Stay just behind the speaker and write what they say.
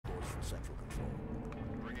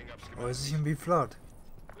Or is this gonna be flood?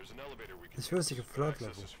 There's an elevator we can This feels like a flood level.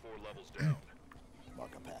 access is 4 levels down.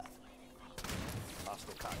 Mark a path.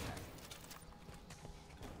 Hostile contact.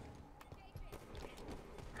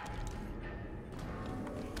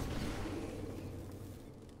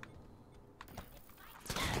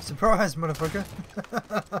 Surprise, motherfucker!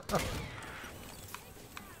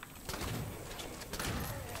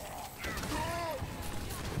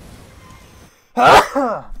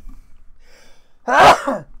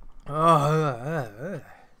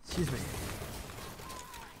 Excuse me.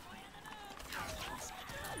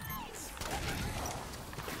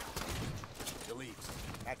 Delete.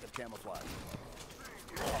 Active camouflage.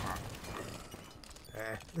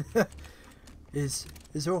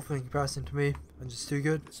 Is awful in comparison to me. I'm just too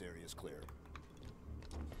good. This area is clear.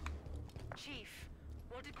 Chief,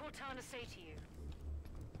 what did Cortana say to you?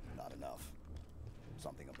 Not enough.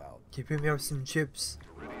 Something about Can you pick me up some chips?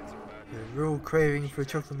 A real craving for a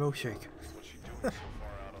chocolate milkshake. What's she doing so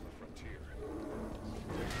far out on the frontier?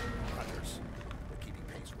 hunters. They're keeping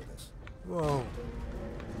pace with us. Whoa.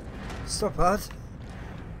 Stop that.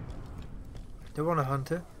 Don't want a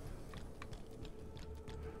hunter.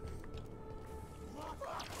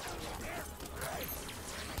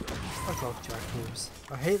 Fuck off, jackals.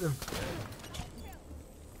 I hate them.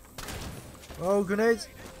 Oh, grenades!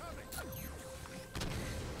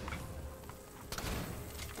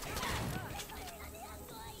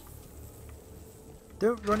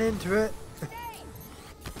 Don't run into it.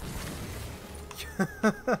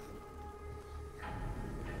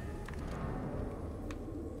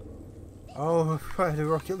 Oh, fired a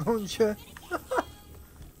rocket launcher.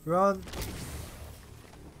 Run.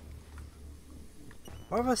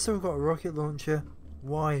 Why have I still got a rocket launcher?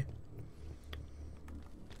 Why?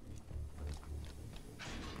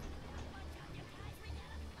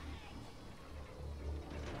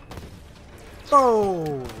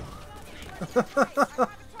 Oh!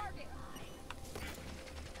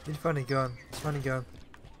 It's funny gun. It's funny gun.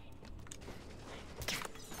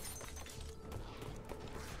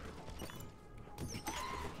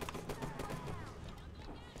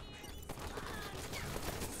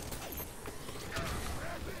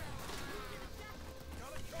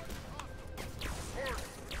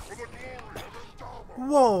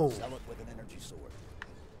 Whoa! Sell it with an energy sword.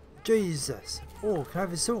 Jesus! Oh, can I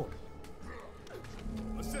have a sword?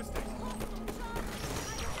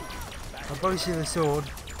 I'll both you the sword.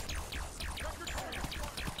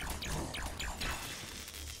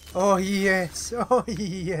 Oh yes! Oh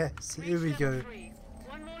yes! Here we go.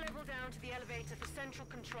 One more level down to the elevator for central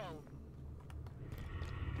control.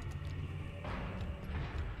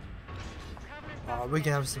 Oh, we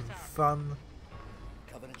can have some fun.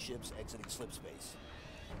 Covenant ships exiting slip space.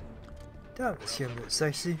 Damn, it's gonna look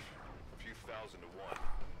sexy. A few thousand to one.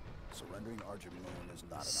 Surrendering Argent Moon is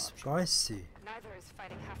not an option. Spicy. Neither is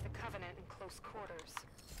fighting half the Covenant in close quarters.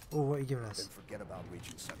 Oh, what are you giving Then us? forget about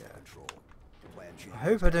reaching central control. The plan changes. I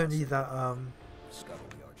hope I don't need that Scuttle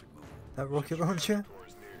the Argent Moon. that rocket launcher.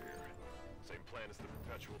 Doors near here. Same plan as the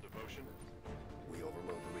perpetual devotion. We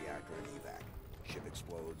overload the reactor and evac. Ship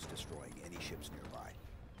explodes, destroying any ships nearby.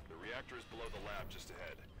 The reactor is below the lab just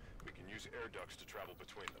ahead. We can use air ducts to travel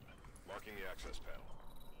between them. Marking the access panel.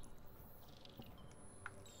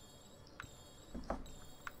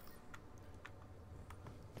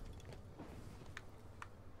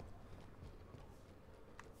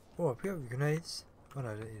 Oh, I pick up the grenades. Oh no,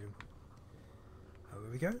 I don't need them. Oh,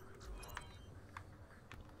 here we go.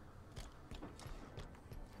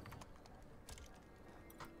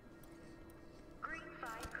 Green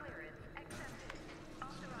 5 clearance accepted.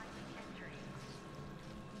 Authorizing entry.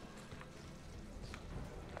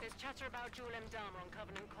 There's chatter about Joel M. Dahmer on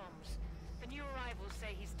Covenant comms. The new arrivals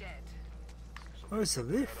say he's dead. Oh, it's a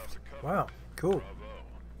lift. Wow, cool.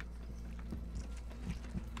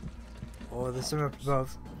 Oh, there's some up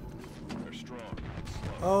above. They're strong.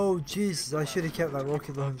 Oh, Jesus, I should have kept that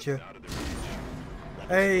rocket launcher.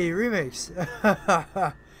 Hey, remix.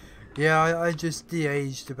 Yeah, I just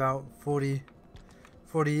de-aged about 40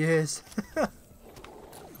 years.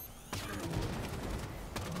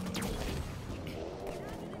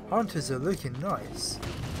 Hunters are looking nice.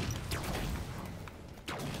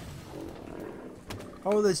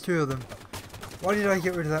 Oh, there's two of them. Why did I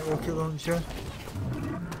get rid of that rocket launcher?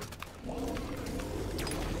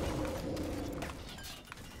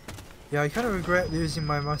 Yeah, I kind of regret losing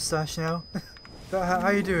my mustache now. But how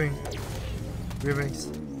you doing,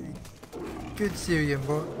 Remix? Good to see you again,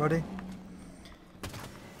 buddy.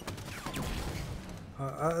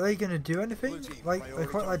 Are they going to do anything? Like, I'd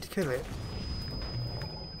quite like to kill it.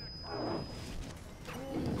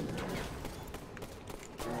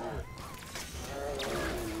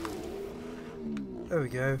 There we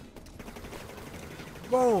go.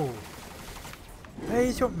 Whoa! Hey,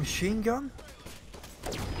 he's got machine gun?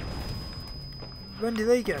 When did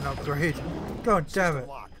they get an upgrade? God damn it.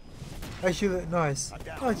 Actually look nice.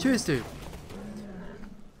 Oh, cheers dude.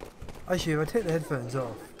 Actually, if I take the headphones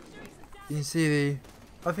off, you can see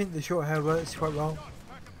I think the short hair works quite well.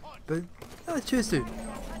 But, cheers dude.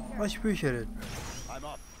 Much appreciated. I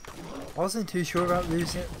wasn't too sure about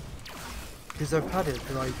losing it, because I've had it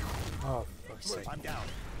for like, oh fuck's sake.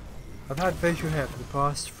 I've had facial hair for the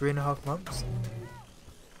past 3.5 months.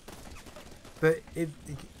 But it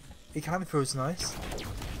kind of feels nice.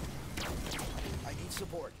 I need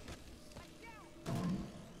support.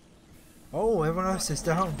 Oh, everyone else is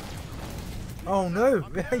down. Oh no,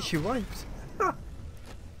 it actually wiped.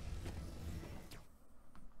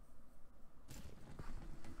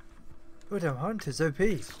 Oh damn, Hunter's OP.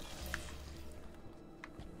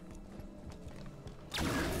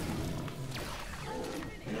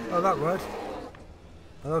 Oh, that word.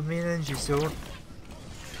 I love me an energy sword.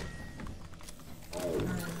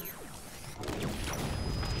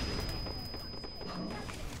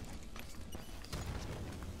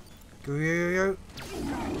 Go, go, go, go.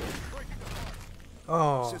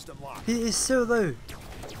 Oh, he is so low.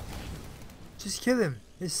 Just kill him.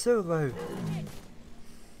 He's so low.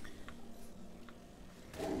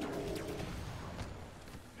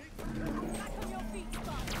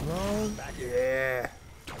 Come on. Yeah.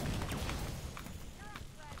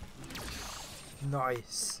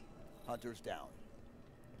 Nice. Hunter's down.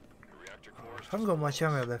 I haven't got much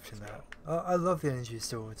ammo left in that. I love the energy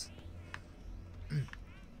swords. I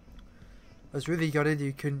was really gutted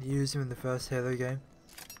you couldn't use them in the first Halo game.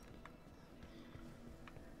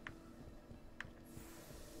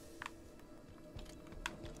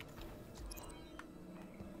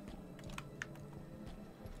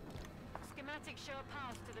 Schematics show a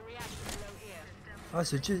path to the reactor below here. Oh,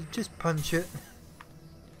 so just punch it.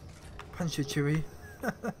 Punch it, Chewie.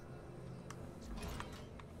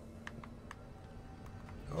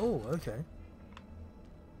 Oh, okay.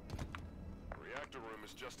 Reactor room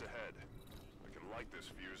is just ahead. We can light this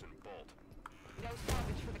fuse and bolt. No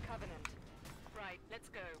salvage for the Covenant. Right, let's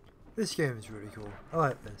go. This game is really cool. I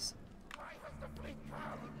like this.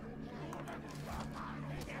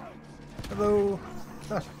 Hello.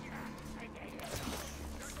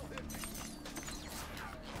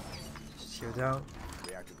 Just go down.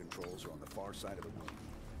 Reactor controls are on the far side of the room.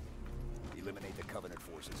 Eliminate the Covenant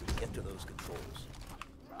forces and get to those controls.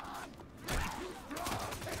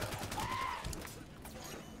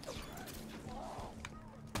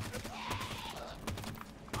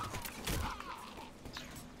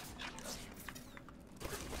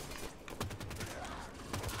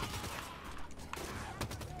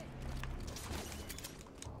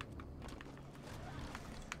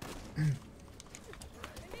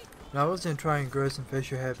 Now I was going to try and grow some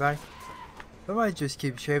facial hair back. I might just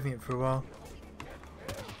keep shaving it for a while.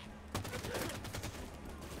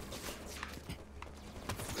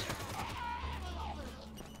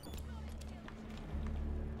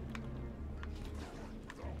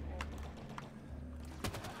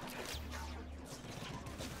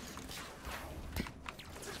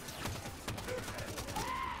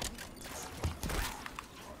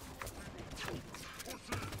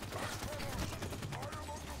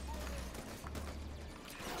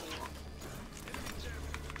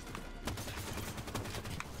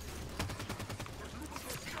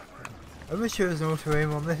 I wish there was an auto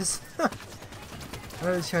aim on this. I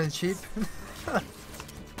know it's kind of cheap.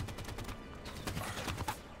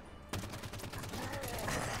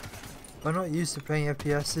 I'm not used to playing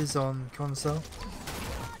FPSs on console.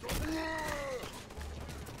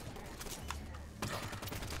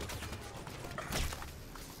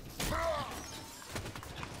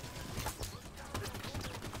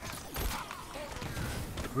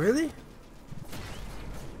 Really?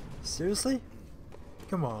 Seriously?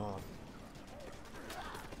 Come on.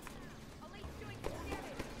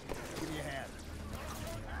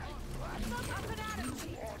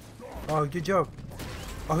 Oh, good job.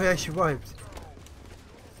 Oh, he actually survived.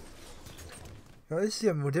 Oh, this is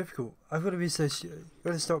getting more difficult. I've got to be so.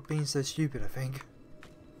 Got to stop being so stupid, I think.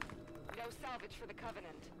 No salvage for the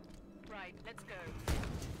Covenant. Right, let's go.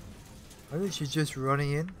 I think she's just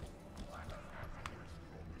running in.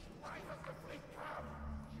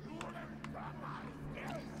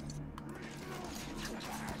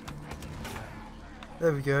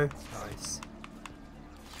 There we go. Nice.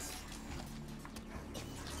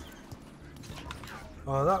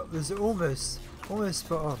 Oh, that was almost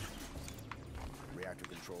spot on. Reactor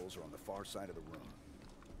controls are on the far side of the room.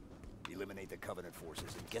 Eliminate the Covenant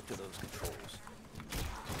forces and get to those controls.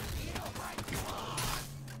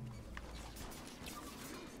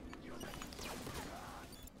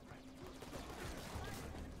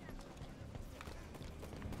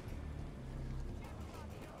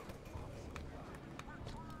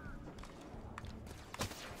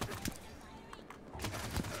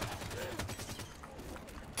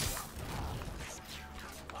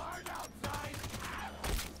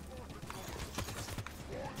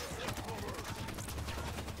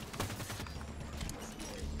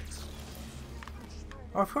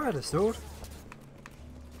 I thought I had a sword.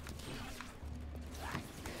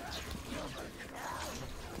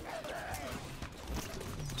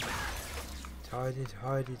 Hide it,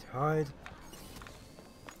 hide it, hide.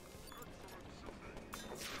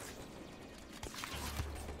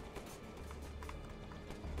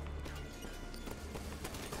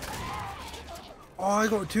 Oh, I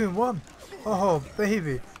got 2 in 1. Oh,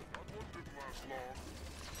 baby.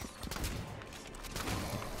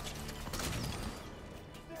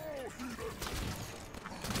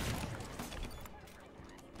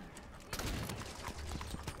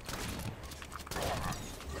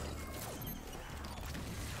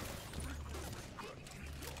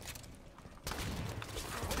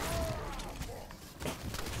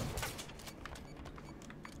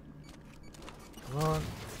 Come on.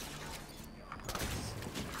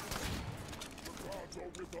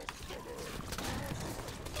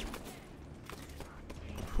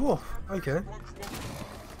 Whew, okay.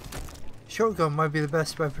 Shotgun might be the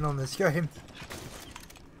best weapon on this game.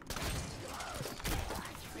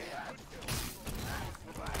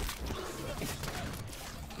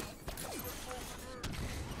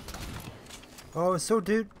 Oh, so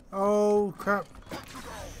dude. Oh, crap.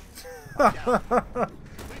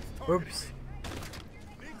 Oops.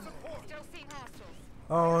 Still seeing hostiles.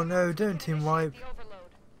 Oh no, don't team wipe. The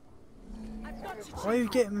overload. I've got you. Why are you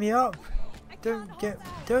getting me up? Don't get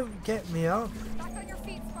me up. Back on your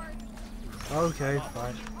feet, Spartan. Okay,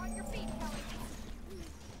 fine. On your feet,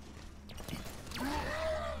 Kelly.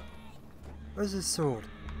 Where's his sword?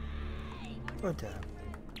 Oh damn.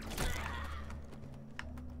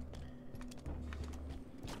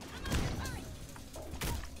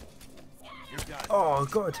 Oh, I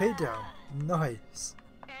got a takedown. Nice.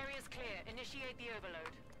 Area's clear. Initiate the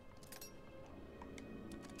overload.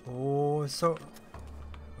 Oh, so.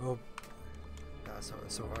 Oh, that's not a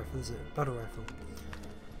assault rifle, is it? Battle rifle.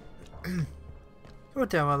 Oh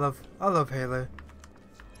damn! I love Halo.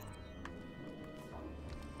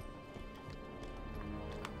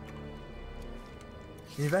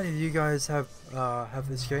 If any of you guys have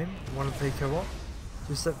this game and want to play co-op,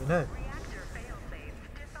 just let me know. Reactor failsafe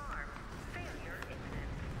disarmed. Failure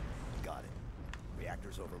imminent. Got it.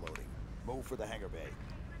 Reactor's overloading. Move for the hangar bay.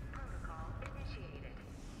 Protocol initiated.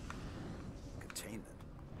 Containment.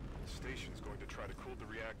 The station's going to try to cool the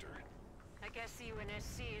reactor. I guess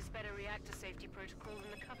UNSC is better reactor safety protocol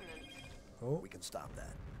than the Covenant. Oh, We can stop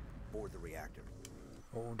that. Board the reactor.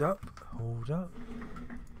 hold up, hold up.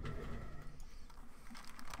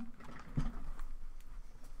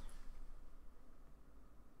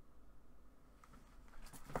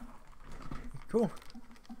 Cool.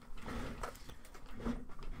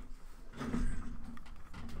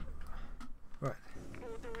 Right.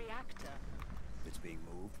 Board the reactor. If it's being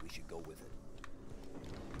moved, we should go with it.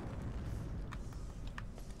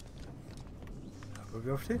 Where are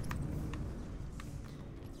we off to?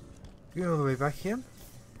 Going all the way back again.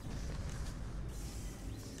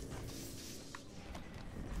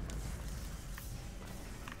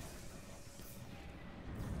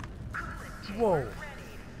 Whoa. Readied.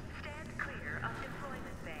 Stand clear of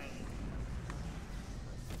deployment bay.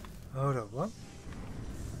 Hold up, what?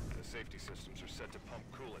 The safety systems are set to pump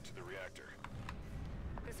coolant to the reactor.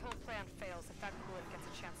 This whole plan fails if that coolant gets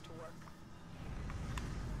a chance to work.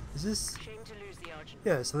 Is this? Shame to lose the Argent,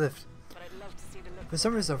 Yeah, it's a lift. but I'd love to see the look. For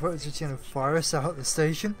some reason I thought it was just gonna fire us out the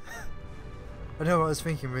station. I don't know what I was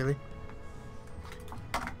thinking really.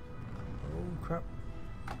 Oh crap.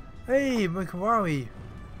 Hey, Makawawi!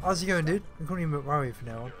 How's it going, dude? I'm calling you Makawawi from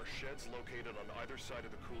now on. There are sheds located on either side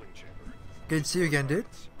of the cooling chamber. Good to see you again, dude.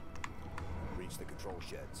 Reach the control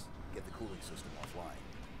sheds. Get the cooling system offline.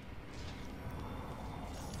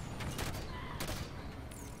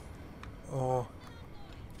 Oh.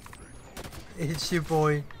 It's your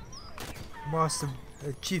boy. Master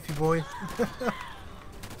Chiefy boy.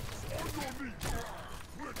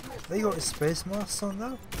 They got a space mask on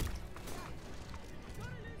now?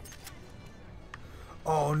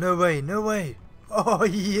 Oh, no way, no way. Oh,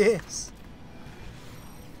 yes.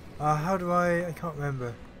 How do I can't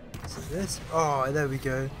remember. Is it this? Oh, there we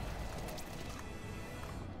go.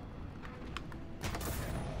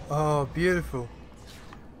 Oh, beautiful.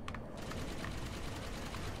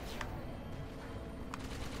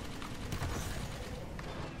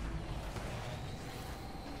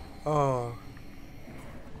 Oh.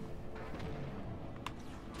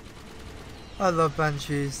 I love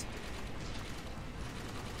Banshees.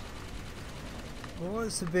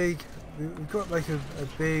 What's the big... We've got like a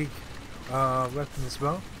big weapon as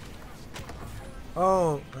well.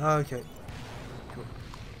 Oh, okay. Cool.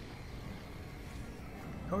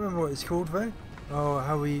 Can't remember what it's called though. Oh,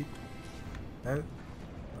 how we... No.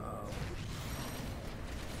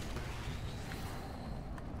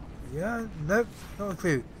 Yeah, nope, not a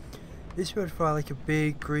clue. This should fire like a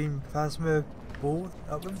big green plasma ball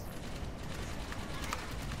at them.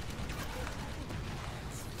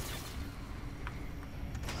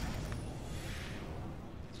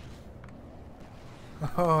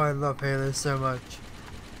 Oh, I love Halo so much.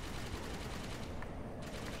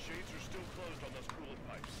 Shades are still closed on those coolant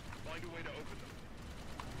pipes. Find a way to open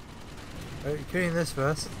them. Right, cleaning this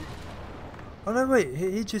first. Oh no, wait,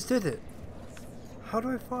 he just did it. How do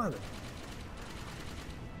I fire it?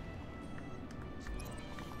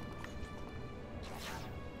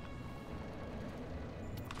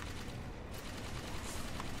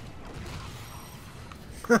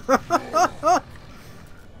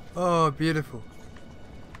 Oh, beautiful.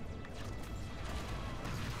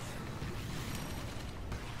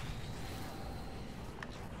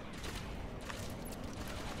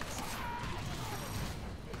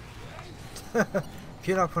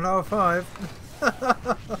 Get up on hour 5.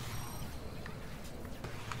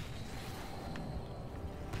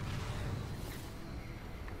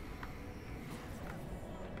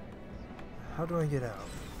 How do I get out?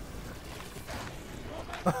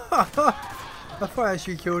 I thought I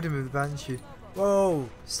actually killed him with the Banshee. Whoa,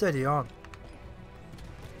 steady on.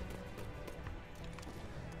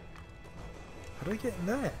 How do I get in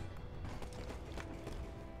there?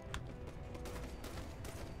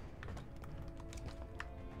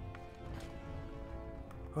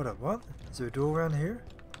 Hold up, what? Is there a door around here?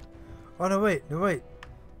 Oh no, wait, no, wait.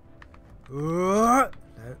 No.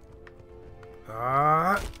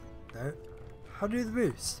 No. How do the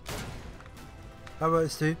boost? How about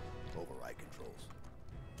this too? Override controls.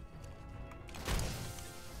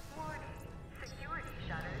 Warning. Security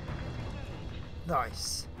shutters disengaged.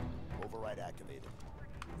 Nice. Override activated.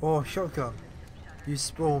 Oh, shotgun. You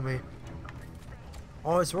spoil me.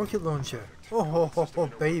 Oh, it's rocket launcher. Oh,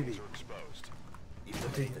 baby. Are exposed.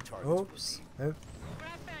 Eliminate the targets with Oops. the Nope.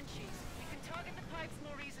 Grab Banshees. We can target the pipes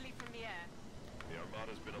more easily from the air. The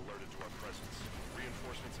Armada's been alerted to our presence.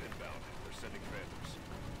 Reinforcements inbound. They're sending phantoms.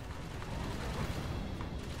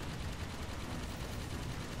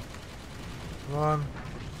 Come on.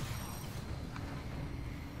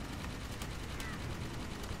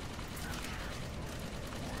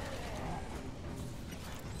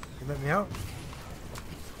 You let me out?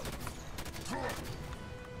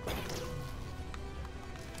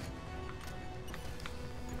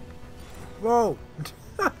 Whoa!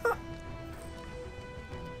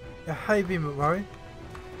 Yeah, hey, beam McMurray.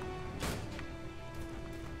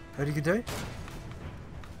 How'd you do?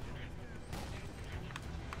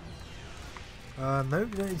 No, you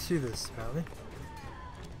don't need to do this, apparently.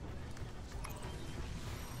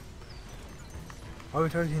 Oh, we're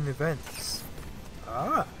targeting the events.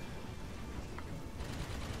 Ah!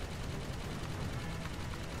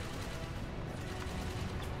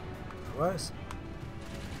 That works.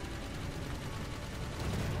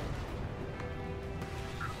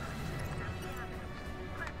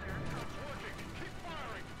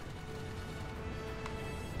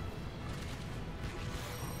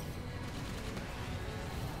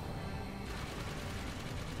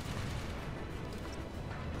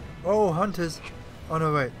 Oh, hunters! Oh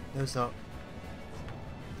no, wait, no, it's not.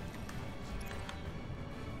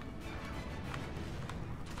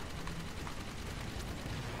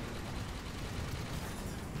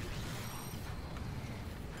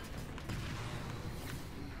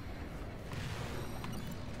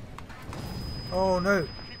 Oh no!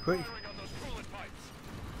 Quick! Firing on those coolant pipes.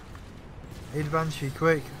 Need a Banshee,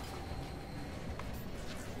 quick!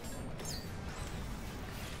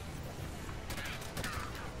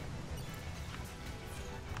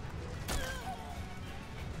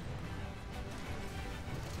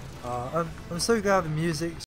 I'm so glad the music